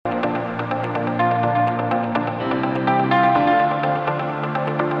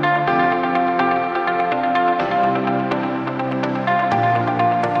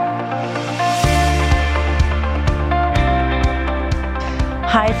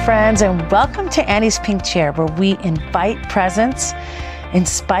friends, and welcome to Annie's Pink Chair, where we invite presence,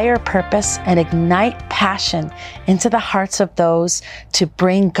 inspire purpose, and ignite passion into the hearts of those to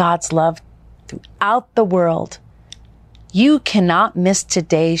bring God's love throughout the world. You cannot miss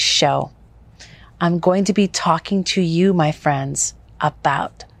today's show. I'm going to be talking to you, my friends,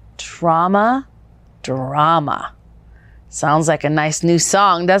 about trauma drama. Sounds like a nice new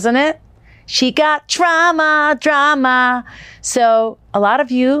song, doesn't it? She got trauma drama. So a lot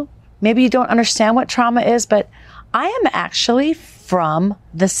of you, maybe you don't understand what trauma is, but I am actually from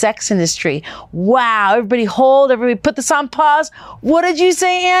the sex industry. Wow, everybody put this on pause. What did you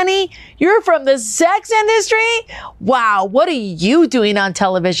say, Annie? You're from the sex industry? Wow, what are you doing on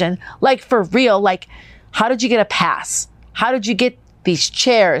television? Like for real, like how did you get a pass? How did you get these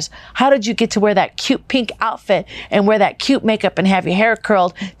chairs? How did you get to wear that cute pink outfit and wear that cute makeup and have your hair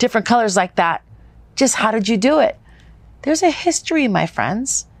curled different colors like that? Just how did you do it? There's a history, my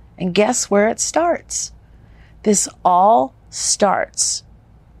friends. And guess where it starts? This all starts.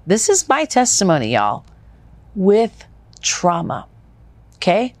 This is my testimony, y'all, with trauma.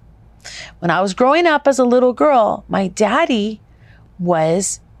 Okay? When I was growing up as a little girl, my daddy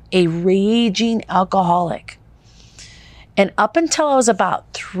was a raging alcoholic. And up until I was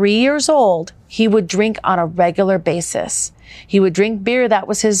about 3 years old, he would drink on a regular basis. He would drink beer. That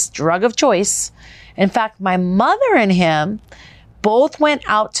was his drug of choice. In fact, my mother and him both went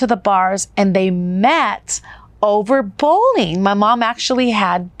out to the bars and they met over bowling. My mom actually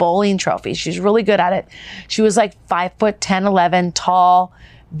had bowling trophies. She's really good at it. She was like 5'10", 11, tall,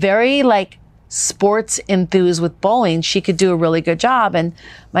 very like sports enthused with bowling. She could do a really good job. And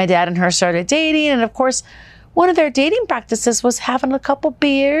my dad and her started dating. And of course, one of their dating practices was having a couple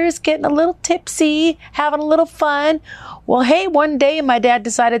beers, getting a little tipsy, having a little fun. Well, hey, one day my dad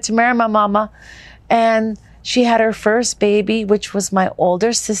decided to marry my mama, and she had her first baby, which was my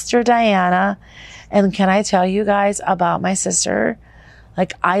older sister, Diana. And can I tell you guys about my sister?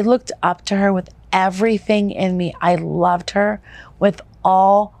 Like, I looked up to her with everything in me. I loved her with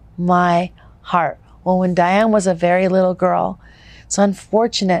all my heart. Well, when Diane was a very little girl, it's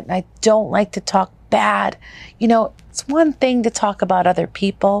unfortunate, and I don't like to talk bad. You know, it's one thing to talk about other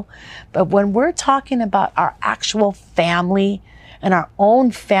people, but when we're talking about our actual family and our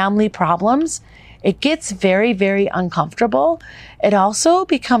own family problems, it gets very, very uncomfortable. It also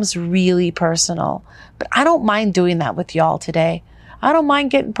becomes really personal. But I don't mind doing that with y'all today. I don't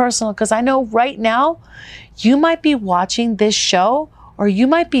mind getting personal because I know right now you might be watching this show or you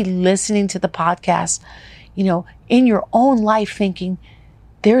might be listening to the podcast, you know, in your own life thinking,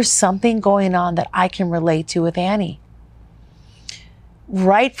 there's something going on that I can relate to with Annie.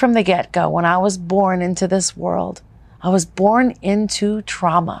 Right from the get-go, when I was born into this world, I was born into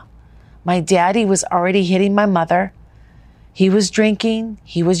trauma. My daddy was already hitting my mother. He was drinking.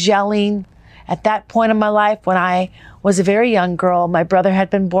 He was yelling. At that point in my life, when I was a very young girl, my brother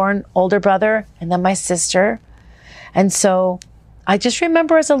had been born, older brother, and then my sister. And so I just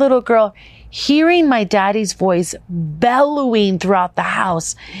remember as a little girl, hearing my daddy's voice bellowing throughout the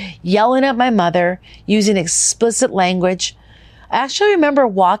house, yelling at my mother, using explicit language. I actually remember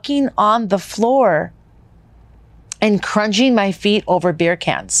walking on the floor and crunching my feet over beer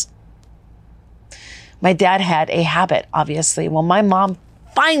cans. My dad had a habit, obviously. Well, my mom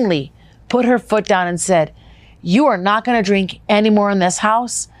finally put her foot down and said, "You are not going to drink anymore in this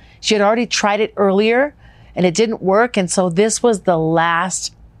house." She had already tried it earlier and it didn't work. And so this was the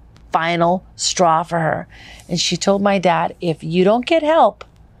last final straw for her. And she told my dad, "If you don't get help,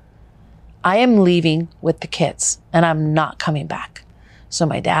 I am leaving with the kids and I'm not coming back." So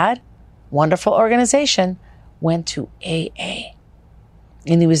my dad, wonderful organization, went to AA.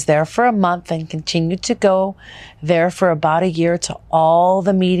 And he was there for a month and continued to go there for about a year to all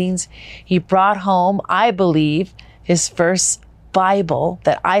the meetings. He brought home, I believe, his first Bible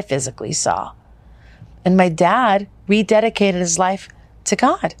that I physically saw. And my dad rededicated his life to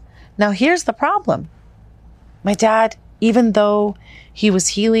God. Now, here's the problem. My dad, even though he was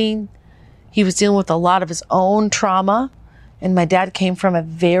healing, he was dealing with a lot of his own trauma. And my dad came from a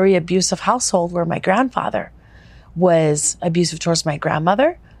very abusive household where my grandfather was abusive towards my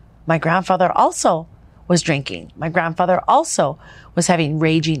grandmother. My grandfather also was drinking. My grandfather also was having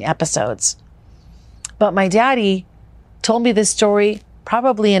raging episodes. But my daddy told me this story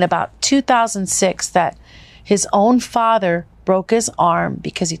probably in about 2006 that his own father broke his arm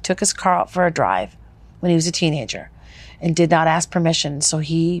because he took his car out for a drive when he was a teenager and did not ask permission. So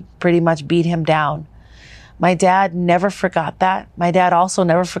he pretty much beat him down. My dad never forgot that. My dad also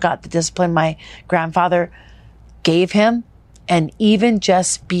never forgot the discipline my grandfather gave him. And even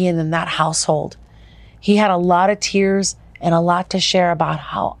just being in that household, he had a lot of tears and a lot to share about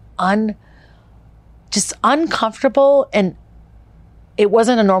how just uncomfortable, and it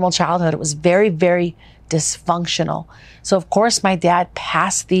wasn't a normal childhood. It was very, very dysfunctional. So of course my dad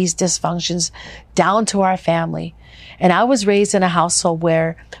passed these dysfunctions down to our family. And I was raised in a household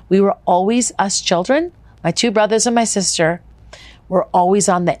where we were always, us children, my two brothers and my sister, were always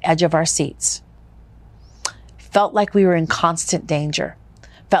on the edge of our seats. Felt like we were in constant danger.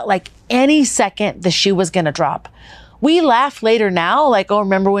 Felt like any second the shoe was going to drop. We laugh later now, like, oh,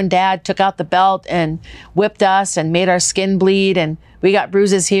 remember when Dad took out the belt and whipped us and made our skin bleed, and we got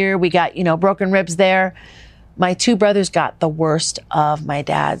bruises here, we got, broken ribs there. My two brothers got the worst of my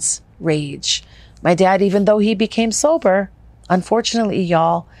dad's rage. My dad, even though he became sober, unfortunately,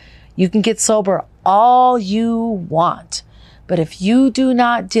 y'all, you can get sober all you want. But if you do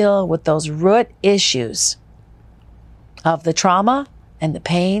not deal with those root issues of the trauma and the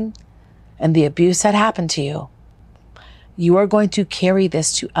pain and the abuse that happened to you, you are going to carry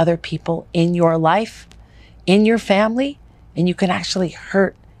this to other people in your life, in your family, and you can actually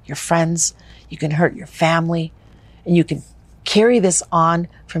hurt your friends, you can hurt your family, and you can carry this on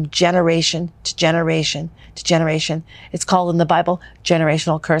from generation to generation to generation. It's called in the Bible,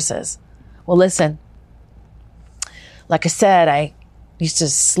 generational curses. Well, listen, like I said, I used to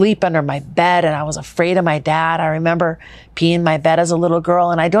sleep under my bed and I was afraid of my dad. I remember peeing in my bed as a little girl,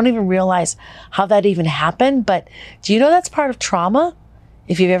 and I don't even realize how that even happened. But do you know that's part of trauma?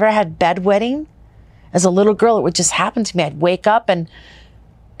 If you've ever had bedwetting as a little girl, it would just happen to me. I'd wake up and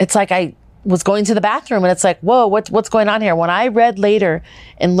it's like I was going to the bathroom and it's like, whoa, what's going on here? When I read later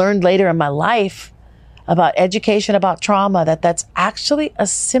and learned later in my life about education, about trauma, that's actually a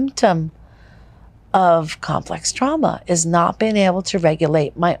symptom of complex trauma, is not being able to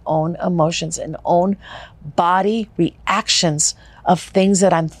regulate my own emotions and own body reactions of things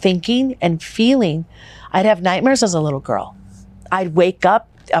that I'm thinking and feeling. I'd have nightmares as a little girl. I'd wake up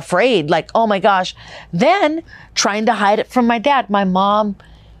afraid, like, oh my gosh. Then trying to hide it from my dad. My mom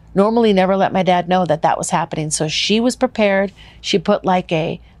normally never let my dad know that was happening. So she was prepared. She put like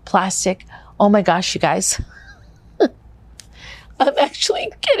a plastic, oh my gosh, you guys. I'm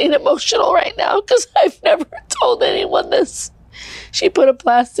actually getting emotional right now because I've never told anyone this. She put a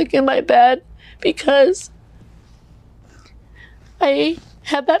plastic in my bed because I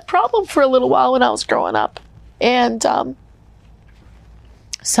had that problem for a little while when I was growing up. And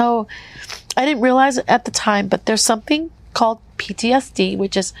so I didn't realize it at the time, but there's something called PTSD,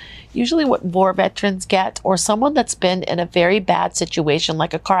 which is usually what war veterans get, or someone that's been in a very bad situation,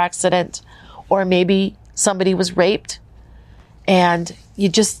 like a car accident, or maybe somebody was raped. And you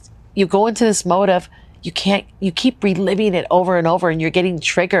go into this mode of you keep reliving it over and over, and you're getting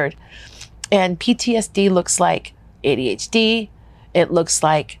triggered. And PTSD looks like ADHD. It looks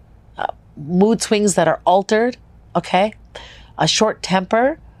like mood swings that are altered. Okay. A short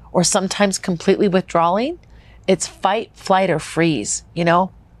temper, or sometimes completely withdrawing. It's fight, flight, or freeze,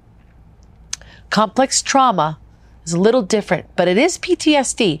 Complex trauma is a little different, but it is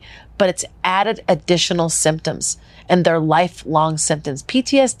PTSD, but it's added additional symptoms. And they're lifelong symptoms.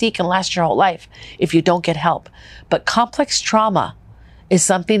 PTSD can last your whole life if you don't get help. But complex trauma is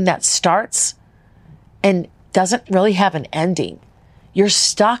something that starts and doesn't really have an ending. You're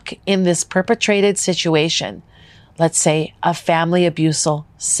stuck in this perpetrated situation, let's say a family abusal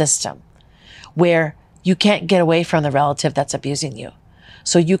system, where you can't get away from the relative that's abusing you.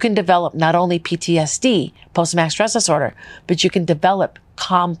 So you can develop not only PTSD, post-traumatic stress disorder, but you can develop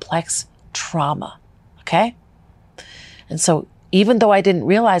complex trauma. Okay? And so even though I didn't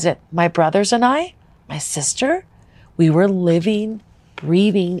realize it, my brothers and I, my sister, we were living,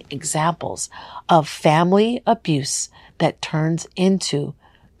 breathing examples of family abuse that turns into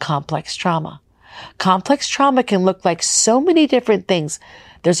complex trauma. Complex trauma can look like so many different things.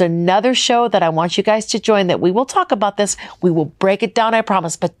 There's another show that I want you guys to join that we will talk about this. We will break it down, I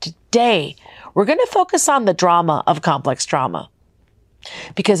promise. But today, we're going to focus on the drama of complex trauma.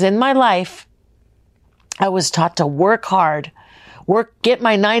 Because in my life, I was taught to work hard, get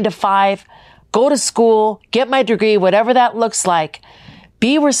my 9 to 5, go to school, get my degree, whatever that looks like,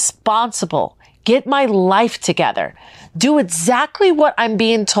 be responsible, get my life together, do exactly what I'm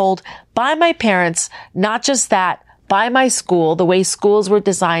being told by my parents, not just that, by my school, the way schools were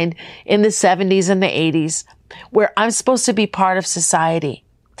designed in the 70s and the 80s, where I'm supposed to be part of society.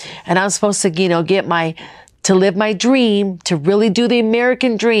 And I'm supposed to, to live my dream, to really do the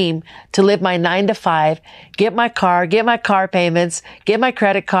American dream, to live my 9 to 5, get my car payments, get my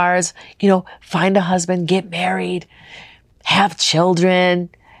credit cards, find a husband, get married, have children,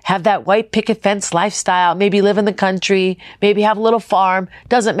 have that white picket fence lifestyle, maybe live in the country, maybe have a little farm,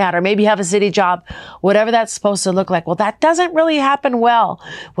 doesn't matter, maybe have a city job, whatever that's supposed to look like. Well, that doesn't really happen well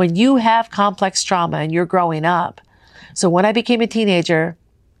when you have complex trauma and you're growing up. So when I became a teenager,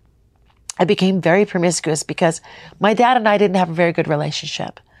 I became very promiscuous because my dad and I didn't have a very good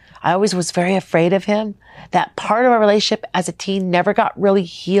relationship. I always was very afraid of him. That part of our relationship as a teen never got really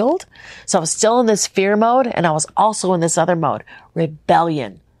healed. So I was still in this fear mode, and I was also in this other mode,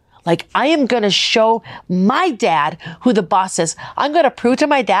 rebellion. Like, I am going to show my dad who the boss is. I'm going to prove to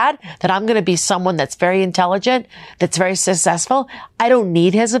my dad that I'm going to be someone that's very intelligent, that's very successful. I don't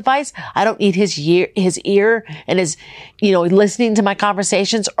need his advice. I don't need his ear and his, listening to my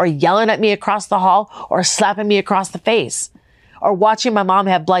conversations or yelling at me across the hall or slapping me across the face or watching my mom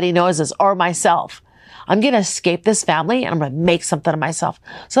have bloody noses or myself. I'm going to escape this family and I'm going to make something of myself.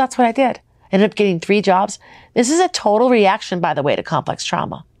 So that's what I did. I ended up getting 3 jobs. This is a total reaction, by the way, to complex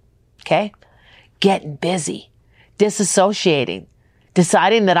trauma. Okay? Getting busy, disassociating,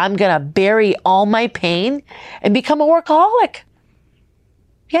 deciding that I'm going to bury all my pain and become a workaholic.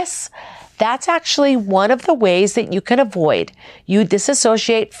 Yes, that's actually one of the ways that you can avoid. You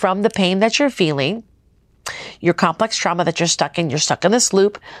disassociate from the pain that you're feeling, your complex trauma that you're stuck in this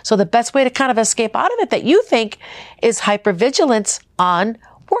loop. So the best way to kind of escape out of it that you think is hypervigilance on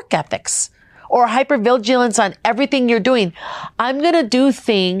work ethics or hypervigilance on everything you're doing. I'm going to do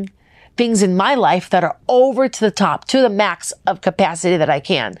things in my life that are over to the top, to the max of capacity that I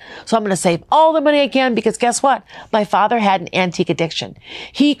can. So I'm going to save all the money I can because guess what? My father had an antique addiction.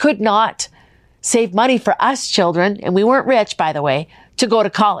 He could not save money for us children, and we weren't rich, by the way, to go to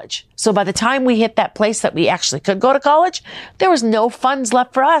college. So by the time we hit that place that we actually could go to college, there was no funds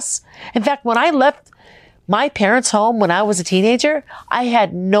left for us. In fact, when I left my parents' home when I was a teenager, I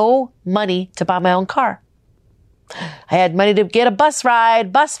had no money to buy my own car. I had money to get a bus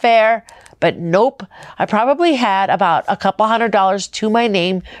ride, bus fare, but nope. I probably had about a couple $100 to my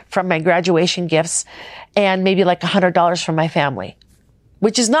name from my graduation gifts and maybe like $100 from my family,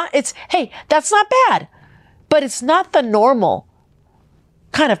 which is hey, that's not bad, but it's not the normal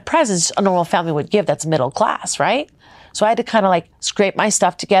kind of presents a normal family would give that's middle class, right? So I had to kind of like scrape my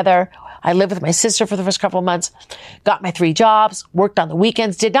stuff together. I lived with my sister for the first couple of months, got my 3 jobs, worked on the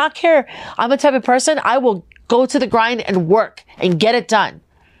weekends, did not care. I'm the type of person, I will go to the grind and work and get it done.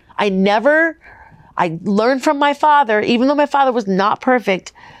 I learned from my father, even though my father was not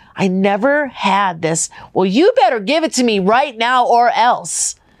perfect, I never had this, well, you better give it to me right now or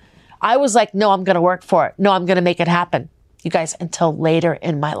else. I was like, no, I'm going to work for it. No, I'm going to make it happen. You guys, until later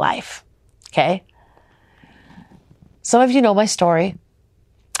in my life. Okay. Some of you know my story.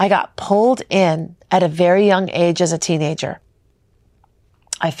 I got pulled in at a very young age as a teenager.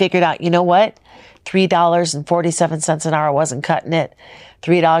 I figured out, you know what? $3.47 an hour wasn't cutting it.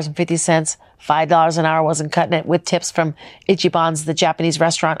 $3.50, $5 an hour wasn't cutting it with tips from Ichiban's, the Japanese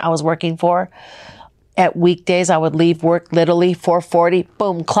restaurant I was working for. At weekdays, I would leave work literally 4:40,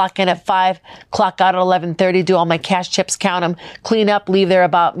 boom, clock in at 5, clock out at 11:30, do all my cash chips, count them, clean up, leave there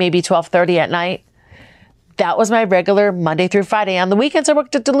about maybe 12:30 at night. That was my regular Monday through Friday. On the weekends, I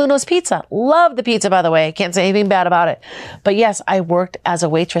worked at DeLuno's Pizza. Love the pizza, by the way. Can't say anything bad about it. But yes, I worked as a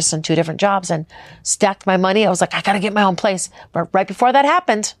waitress in 2 different jobs and stacked my money. I was like, I got to get my own place. But right before that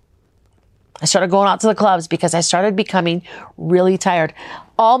happened, I started going out to the clubs because I started becoming really tired.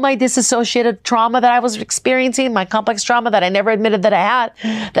 All my disassociated trauma that I was experiencing, my complex trauma that I never admitted that I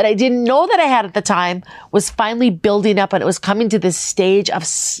had, that I didn't know that I had at the time, was finally building up and it was coming to this stage of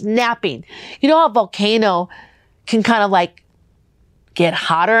snapping. You know how a volcano can kind of like get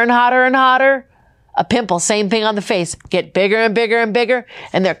hotter and hotter and hotter? A pimple, same thing on the face, get bigger and bigger and bigger.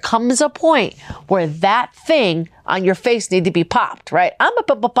 And there comes a point where that thing on your face need to be popped, right? I'm a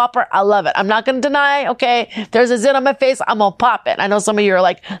pimple popper. I love it. I'm not going to deny, okay, there's a zit on my face. I'm going to pop it. I know some of you are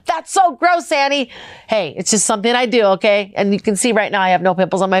like, that's so gross, Annie. Hey, it's just something I do, okay? And you can see right now I have no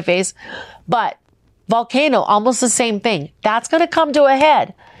pimples on my face. But volcano, almost the same thing. That's going to come to a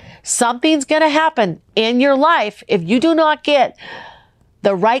head. Something's going to happen in your life if you do not get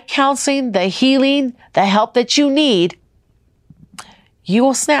the right counseling, the healing, the help that you need, you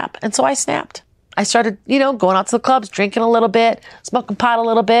will snap. And so I snapped. I started, going out to the clubs, drinking a little bit, smoking pot a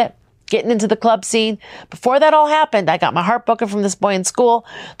little bit, getting into the club scene. Before that all happened, I got my heart broken from this boy in school.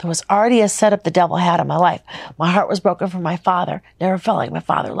 There was already a setup the devil had in my life. My heart was broken from my father. Never felt like my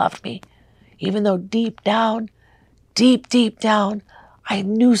father loved me. Even though deep down, I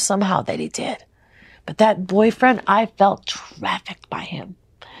knew somehow that he did. But that boyfriend, I felt trafficked by him.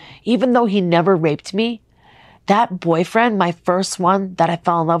 Even though he never raped me, that boyfriend, my first one that I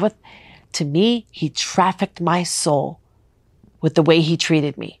fell in love with, to me, he trafficked my soul. with the way he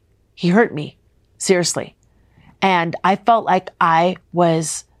treated me. He hurt me, seriously. And I felt like I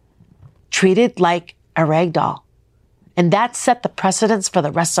was treated like a rag doll. And that set the precedence for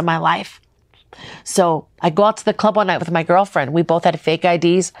the rest of my life. So I go out to the club one night with my girlfriend. We both had fake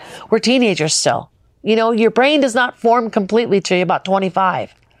IDs. We're teenagers still. You know, your brain does not form completely till you're about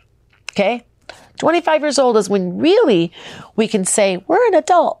 25. Okay? 25 years old is when really we can say, we're an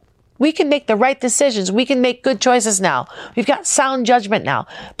adult. We can make the right decisions. We can make good choices now. We've got sound judgment now.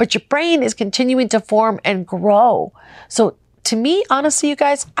 But your brain is continuing to form and grow. So to me, honestly, you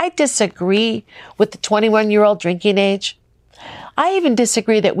guys, I disagree with the 21-year-old drinking age. I even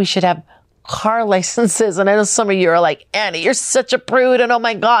disagree that we should have car licenses. And I know some of you are like, Annie, you're such a prude. And oh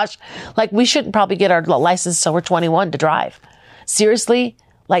my gosh, like we shouldn't probably get our license till we're 21 to drive. Seriously,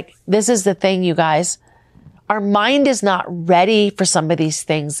 like this is the thing, you guys. Our mind is not ready for some of these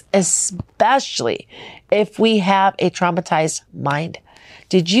things, especially if we have a traumatized mind.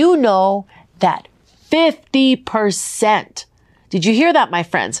 Did you know that 50%, did you hear that, my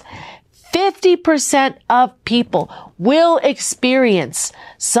friends? 50% of people will experience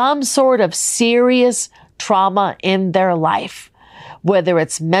some sort of serious trauma in their life, whether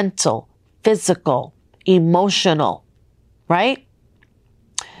it's mental, physical, emotional, right?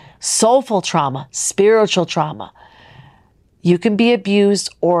 Soulful trauma, spiritual trauma. You can be abused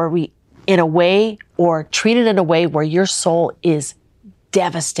in a way or treated in a way where your soul is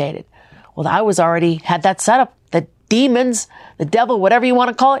devastated. Well, I had that set up. The demons, the devil, whatever you want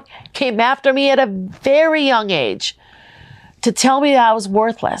to call it, came after me at a very young age to tell me that I was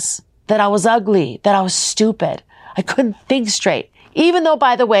worthless, that I was ugly, that I was stupid. I couldn't think straight. Even though,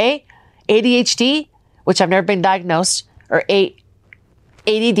 by the way, ADHD, which I've never been diagnosed, or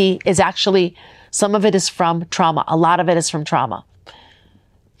ADD is actually, some of it is from trauma. A lot of it is from trauma.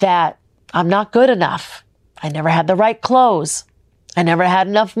 That I'm not good enough. I never had the right clothes. I never had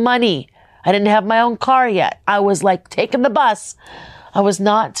enough money. I didn't have my own car yet. I was like taking the bus. I was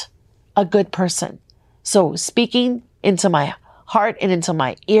not a good person. So speaking into my heart and into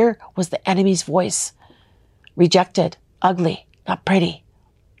my ear was the enemy's voice. Rejected, ugly, not pretty.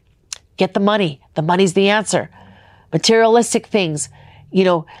 Get the money. The money's the answer. Materialistic things,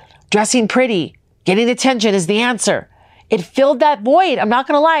 dressing pretty, getting attention is the answer. It filled that void. I'm not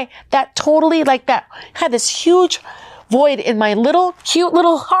going to lie. That totally had this huge void in my cute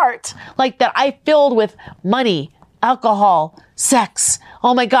little heart, like that I filled with money, alcohol, sex.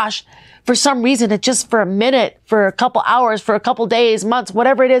 Oh my gosh. For some reason, it just for a minute, for a couple hours, for a couple days, months,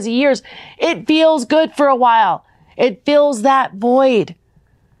 whatever it is, years, it feels good for a while. It fills that void.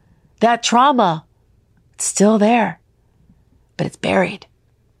 That trauma, it's still there, but it's buried.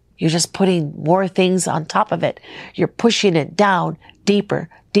 You're just putting more things on top of it. You're pushing it down deeper,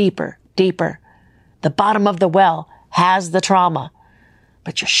 deeper, deeper. The bottom of the well has the trauma,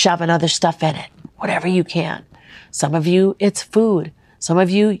 but you're shoving other stuff in it, whatever you can. Some of you, it's food. Some of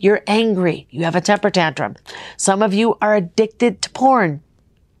you, you're angry. You have a temper tantrum. Some of you are addicted to porn.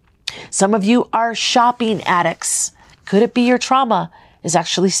 Some of you are shopping addicts. Could it be your trauma is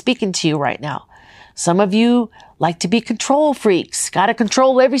actually speaking to you right now? Some of you like to be control freaks. Got to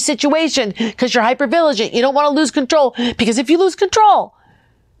control every situation because you're hypervigilant. You don't want to lose control because if you lose control,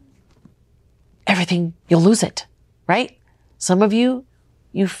 everything, you'll lose it, right? Some of you,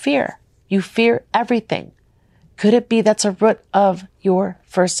 you fear. You fear everything. Could it be that's a root of your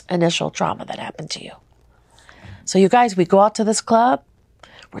first initial trauma that happened to you? So you guys, we go out to this club.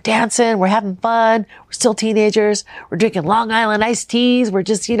 We're dancing. We're having fun. We're still teenagers. We're drinking Long Island iced teas. We're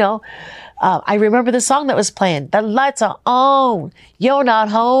just, I remember the song that was playing. The lights are on. You're not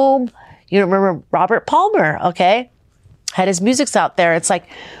home. You remember Robert Palmer, okay? Had his music's out there. It's like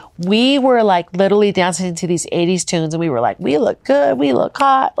we were like literally dancing to these 80s tunes and we were like, we look good. We look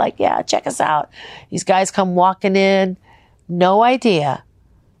hot. Like, yeah, check us out. These guys come walking in. No idea.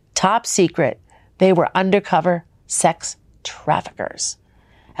 Top secret. They were undercover sex traffickers.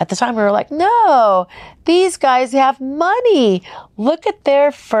 At the time, we were like, no, these guys have money. Look at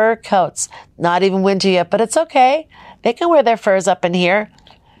their fur coats. Not even winter yet, but it's okay. They can wear their furs up in here.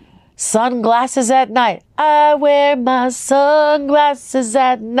 Sunglasses at night. I wear my sunglasses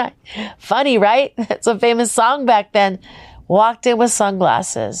at night. Funny, right? It's a famous song back then. Walked in with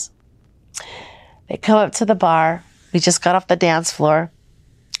sunglasses. They come up to the bar. We just got off the dance floor.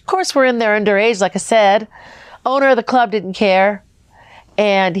 Of course, we're in there underage, like I said. Owner of the club didn't care.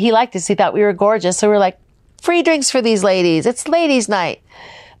 And he liked us. He thought we were gorgeous. So we're like, free drinks for these ladies. It's ladies' night.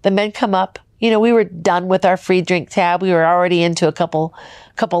 The men come up. We were done with our free drink tab. We were already into a couple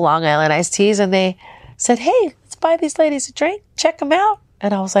Long Island iced teas. And they said, hey, let's buy these ladies a drink. Check them out.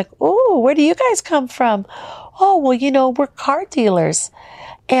 And I was like, oh, where do you guys come from? Oh, well, we're car dealers.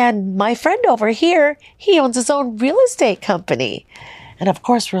 And my friend over here, he owns his own real estate company. And of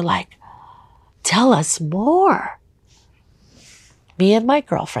course, we're like, tell us more. Me and my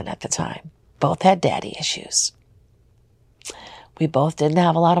girlfriend at the time both had daddy issues. We both didn't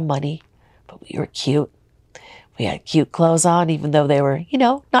have a lot of money, but we were cute. We had cute clothes on, even though they were,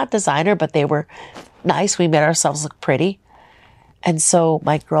 not designer, but they were nice. We made ourselves look pretty. And so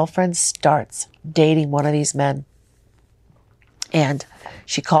my girlfriend starts dating one of these men. And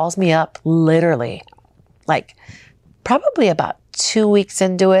she calls me up literally, like probably about 2 weeks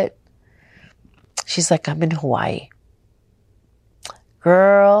into it. She's like, I'm in Hawaii.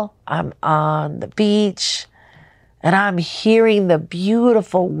 Girl, I'm on the beach and I'm hearing the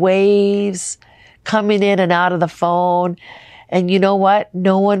beautiful waves coming in and out of the phone. And you know what?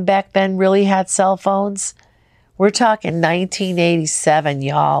 No one back then really had cell phones. We're talking 1987,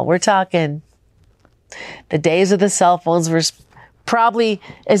 y'all. We're talking the days of the cell phones were probably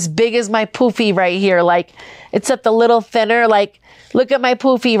as big as my poofy right here. Like, except a little thinner. Like, look at my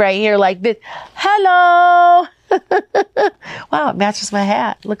poofy right here. Like this. Hello. Wow, it matches my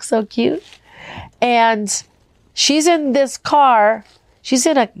hat. Looks so cute. And she's in this car. She's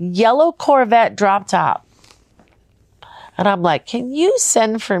in a yellow Corvette drop top. And I'm like, can you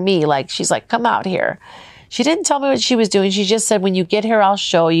send for me? Like, she's like, come out here. She didn't tell me what she was doing. She just said, when you get here, I'll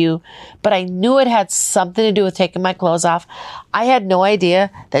show you. But I knew it had something to do with taking my clothes off. I had no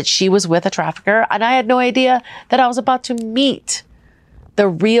idea that she was with a trafficker. And I had no idea that I was about to meet the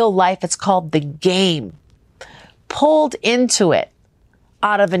real life. It's called the game. Pulled into it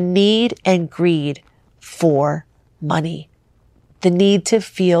out of a need and greed for money. The need to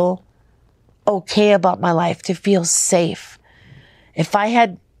feel okay about my life, to feel safe. If I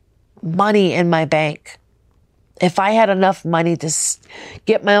had money in my bank, if I had enough money to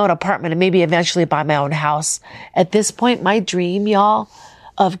get my own apartment and maybe eventually buy my own house, at this point, my dream, y'all,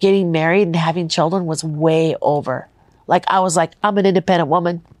 of getting married and having children was way over. Like, I was like, I'm an independent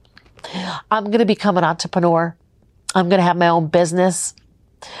woman. I'm going to become an entrepreneur. I'm going to have my own business.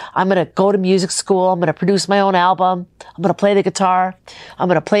 I'm going to go to music school. I'm going to produce my own album. I'm going to play the guitar. I'm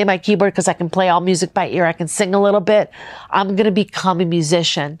going to play my keyboard because I can play all music by ear. I can sing a little bit. I'm going to become a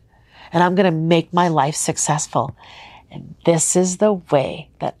musician and I'm going to make my life successful. And this is the way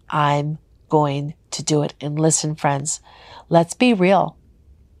that I'm going to do it. And listen, friends, let's be real.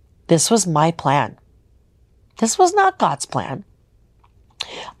 This was my plan. This was not God's plan.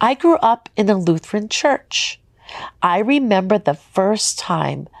 I grew up in a Lutheran church. I remember the first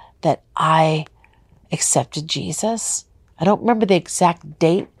time that I accepted Jesus. I don't remember the exact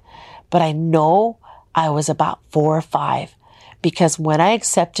date, but I know I was about 4 or 5 because when I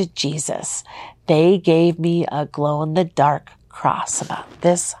accepted Jesus, they gave me a glow-in-the-dark cross about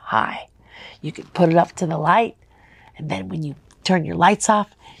this high. You could put it up to the light, and then when you turn your lights off,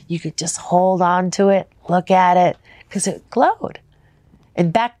 you could just hold on to it, look at it, because it glowed.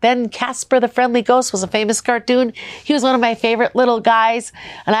 And back then, Casper the Friendly Ghost was a famous cartoon. He was one of my favorite little guys.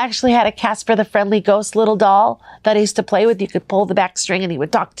 And I actually had a Casper the Friendly Ghost little doll that I used to play with. You could pull the back string and he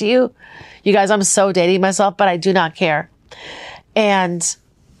would talk to you. You guys, I'm so dating myself, but I do not care. And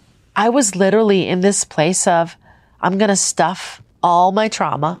I was literally in this place of, I'm going to stuff all my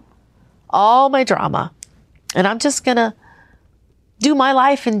drama, and I'm just going to do my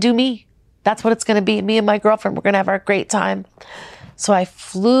life and do me. That's what it's going to be. Me and my girlfriend, we're going to have our great time. So I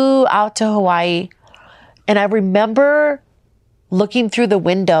flew out to Hawaii, and I remember looking through the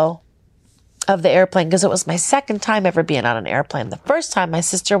window of the airplane because it was my second time ever being on an airplane. The first time, my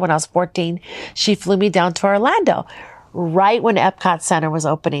sister, when I was 14, she flew me down to Orlando right when Epcot Center was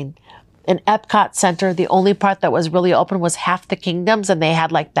opening. In Epcot Center, the only part that was really open was half the kingdoms, and they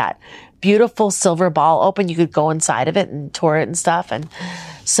had like that beautiful silver ball open. You could go inside of it and tour it and stuff. And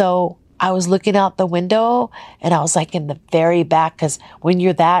so I was looking out the window and I was like in the very back, because when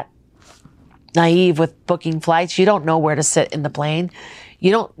you're that naive with booking flights, you don't know where to sit in the plane.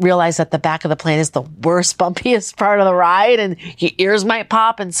 You don't realize that the back of the plane is the worst, bumpiest part of the ride and your ears might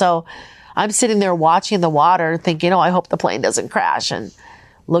pop. And so I'm sitting there watching the water thinking, oh, I hope the plane doesn't crash. And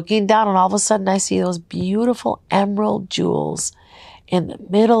looking down, and all of a sudden I see those beautiful emerald jewels in the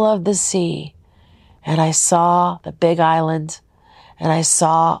middle of the sea. And I saw the big island, and I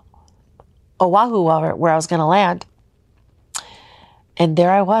saw Oahu, where I was going to land. And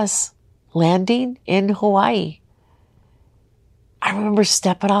there I was, landing in Hawaii. I remember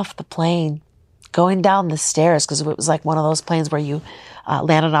stepping off the plane, going down the stairs, because it was like one of those planes where you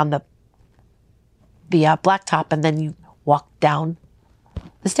landed on the blacktop, and then you walked down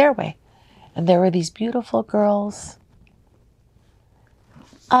the stairway. And there were these beautiful girls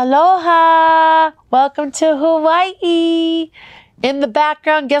Aloha! Welcome to Hawaii. In the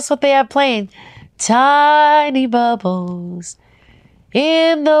background, guess what they have playing? Tiny bubbles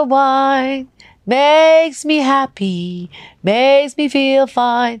in the wine makes me happy, makes me feel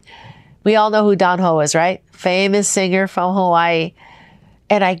fine. We all know who Don Ho is, right? Famous singer from Hawaii.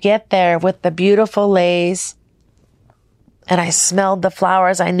 And I get there with the beautiful leis, and I smelled the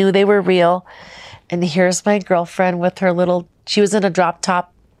flowers. I knew they were real. And here's my girlfriend with her she was in a drop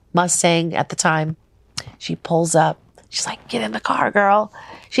top Mustang at the time. She pulls up. She's like, get in the car, girl.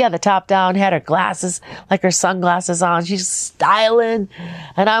 She had the top down, had her glasses, like her sunglasses on. She's styling.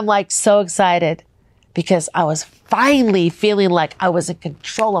 And I'm like so excited because I was finally feeling like I was in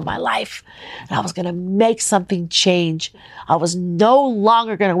control of my life and I was going to make something change. I was no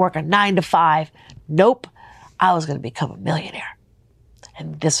longer going to work a 9-to-5. Nope. I was going to become a millionaire.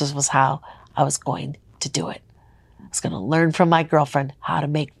 And this was how I was going to do it. I was going to learn from my girlfriend how to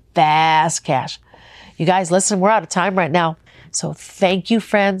make fast cash. You guys, listen, we're out of time right now. So thank you,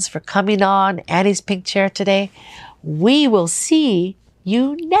 friends, for coming on Annie's Pink Chair today. We will see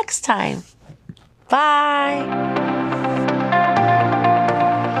you next time. Bye.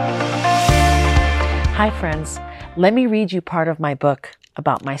 Hi, friends. Let me read you part of my book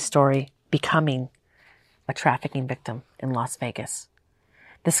about my story, becoming a trafficking victim in Las Vegas.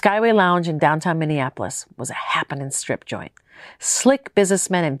 The Skyway Lounge in downtown Minneapolis was a happening strip joint. Slick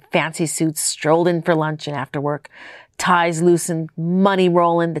businessmen in fancy suits strolled in for lunch and after work. Ties loosened, money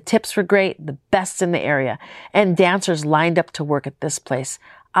rolling. The tips were great, the best in the area. And dancers lined up to work at this place.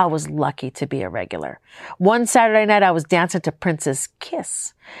 I was lucky to be a regular. One Saturday night, I was dancing to Prince's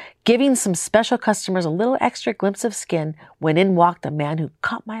Kiss. Giving some special customers a little extra glimpse of skin when in walked a man who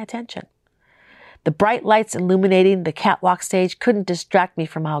caught my attention. The bright lights illuminating the catwalk stage couldn't distract me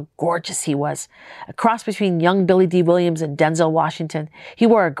from how gorgeous he was. A cross between young Billy D. Williams and Denzel Washington, he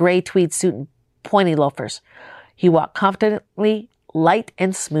wore a gray tweed suit and pointy loafers. He walked confidently, light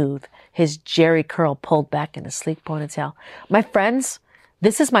and smooth, his jerry curl pulled back in a sleek ponytail. My friends,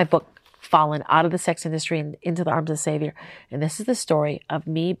 this is my book, Fallen Out of the Sex Industry and Into the Arms of the Savior. And this is the story of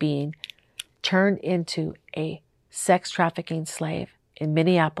me being turned into a sex trafficking slave in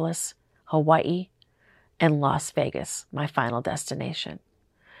Minneapolis, Hawaii, and Las Vegas, my final destination.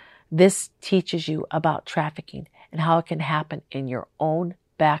 This teaches you about trafficking and how it can happen in your own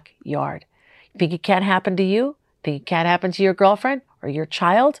backyard. You think it can't happen to you? Think it can't happen to your girlfriend or your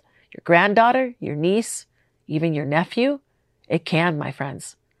child, your granddaughter, your niece, even your nephew? It can, my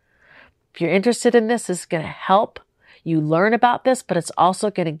friends. If you're interested in this is going to help you learn about this, but it's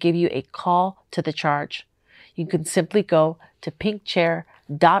also going to give you a call to the charge. You can simply go to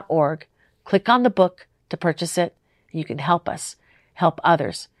pinkchair.org, click on the book to purchase it. You can help us, help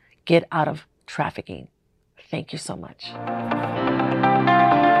others get out of trafficking. Thank you so much.